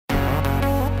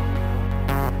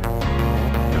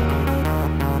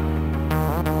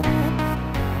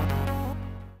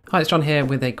Hi, it's John here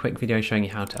with a quick video showing you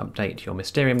how to update your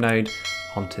Mysterium node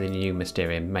onto the new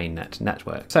Mysterium Mainnet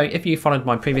network. So if you followed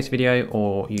my previous video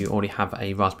or you already have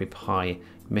a Raspberry Pi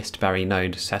Mystberry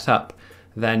node set up,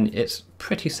 then it's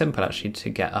pretty simple actually to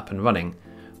get up and running.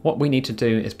 What we need to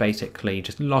do is basically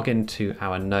just log into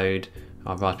our node,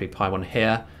 our Raspberry Pi one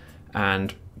here,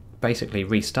 and basically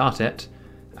restart it,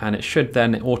 and it should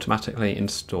then automatically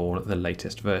install the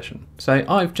latest version. So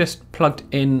I've just plugged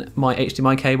in my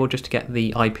HDMI cable just to get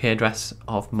the IP address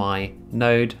of my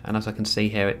node, and as I can see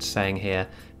here, it's saying here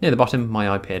near the bottom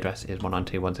my IP address is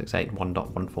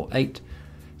 192.168.1.148.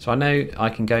 So I know I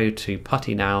can go to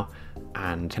PuTTY now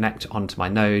and connect onto my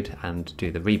node and do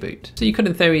the reboot. So you could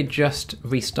in theory just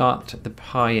restart the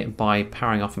Pi by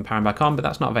powering off and powering back on, but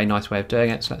that's not a very nice way of doing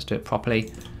it, so let's do it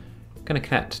properly. I'm going to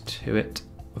connect to it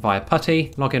via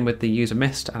PuTTY, log in with the user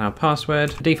Myst and our password.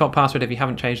 The default password, if you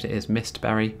haven't changed it, is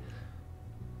Mysterberry.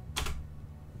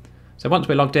 So once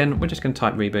we're logged in, we're just going to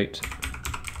type reboot.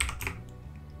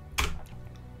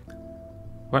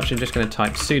 We're actually just going to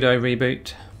type sudo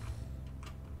reboot.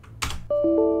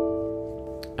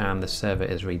 And the server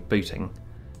is rebooting.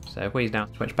 So if we now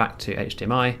switch back to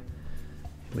HDMI,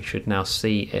 we should now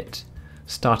see it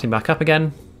starting back up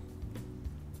again.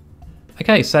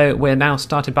 Okay, so we're now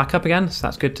started back up again, so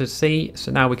that's good to see.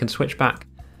 So now we can switch back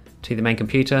to the main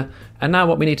computer. And now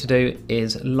what we need to do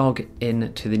is log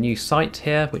in to the new site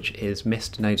here, which is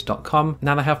mystnodes.com.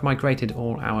 Now they have migrated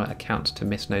all our accounts to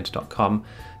mystnodes.com,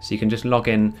 so you can just log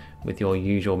in with your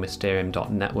usual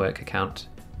mysterium.network account.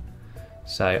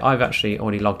 So I've actually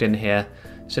already logged in here.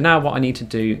 So now what I need to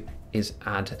do is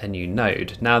add a new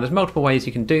node. Now there's multiple ways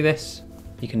you can do this.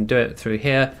 You can do it through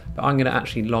here, but I'm going to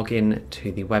actually log in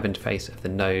to the web interface of the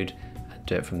node and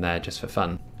do it from there just for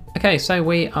fun. Okay, so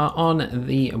we are on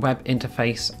the web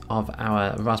interface of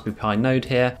our Raspberry Pi node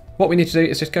here. What we need to do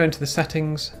is just go into the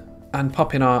settings and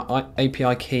pop in our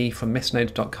API key from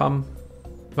mystnodes.com.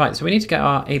 Right, so we need to get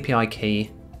our API key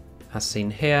as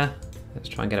seen here. Let's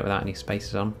try and get it without any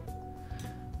spaces on.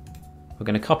 We're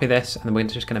going to copy this and then we're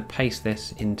just going to paste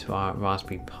this into our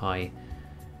Raspberry Pi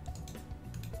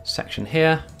section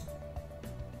here,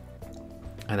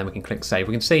 and then we can click save.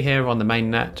 We can see here on the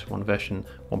mainnet on version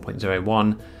 1.01, so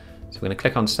we're going to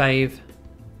click on save,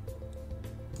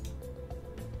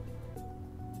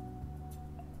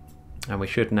 and we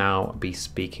should now be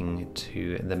speaking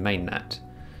to the mainnet.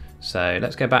 So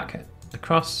let's go back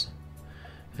across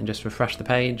and just refresh the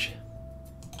page,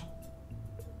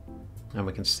 and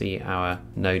we can see our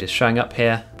node is showing up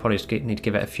here. Probably just need to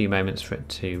give it a few moments for it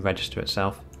to register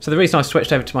itself. So the reason I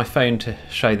switched over to my phone to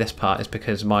show this part is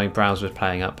because my browser was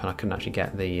playing up and I couldn't actually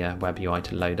get the web UI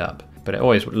to load up. But it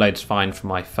always loads fine from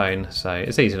my phone, so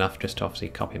it's easy enough just to obviously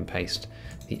copy and paste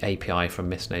the API from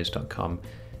mystnodes.com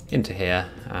into here,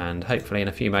 and hopefully in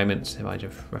a few moments, if I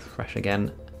just refresh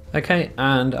again. Okay,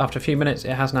 and after a few minutes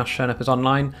it has now shown up as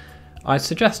online. I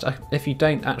suggest if you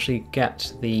don't actually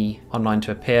get the online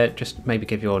to appear, just maybe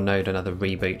give your node another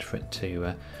reboot for it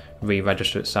to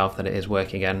re-register itself that it is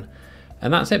working again.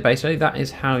 And that's it basically. That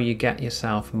is how you get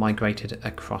yourself migrated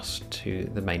across to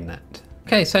the mainnet.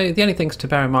 Okay, so the only things to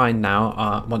bear in mind now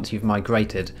are once you've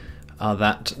migrated are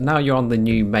that now you're on the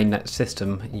new mainnet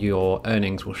system, your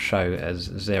earnings will show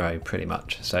as 0 pretty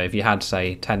much. So if you had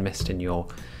say 10 Myst in your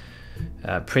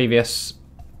previous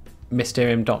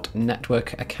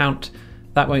Mysterium.network account,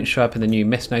 that won't show up in the new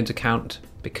Mystnodes account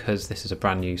because this is a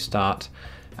brand new start,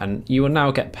 and you will now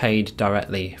get paid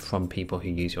directly from people who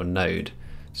use your node.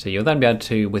 So you'll then be able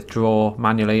to withdraw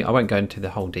manually. I won't go into the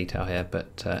whole detail here,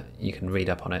 but you can read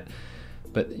up on it.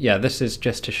 But yeah, this is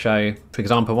just to show, for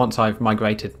example, once I've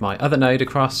migrated my other node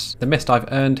across, the Myst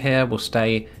I've earned here will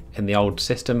stay in the old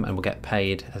system and will get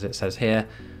paid, as it says here,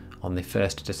 on the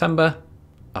 1st of December.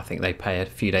 I think they pay a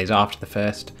few days after the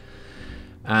 1st.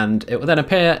 And it will then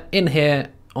appear in here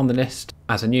on the list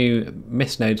as a new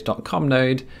mystnodes.com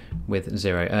node with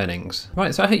 0 earnings.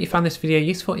 Right, so I hope you found this video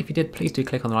useful. If you did, please do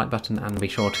click on the like button and be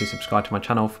sure to subscribe to my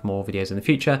channel for more videos in the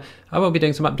future. I will be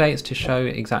doing some updates to show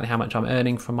exactly how much I'm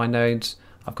earning from my nodes.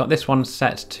 I've got this one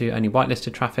set to only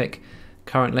whitelisted traffic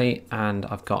currently, and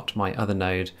I've got my other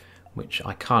node which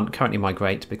I can't currently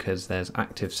migrate because there's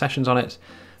active sessions on it.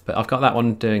 But I've got that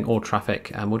one doing all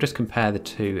traffic, and we'll just compare the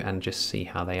two and just see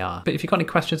how they are. But if you've got any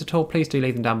questions at all, please do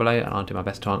leave them down below and I'll do my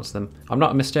best to answer them. I'm not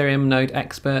a Mysterium node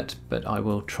expert, but I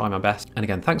will try my best. And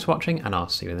again, thanks for watching, and I'll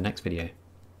see you in the next video.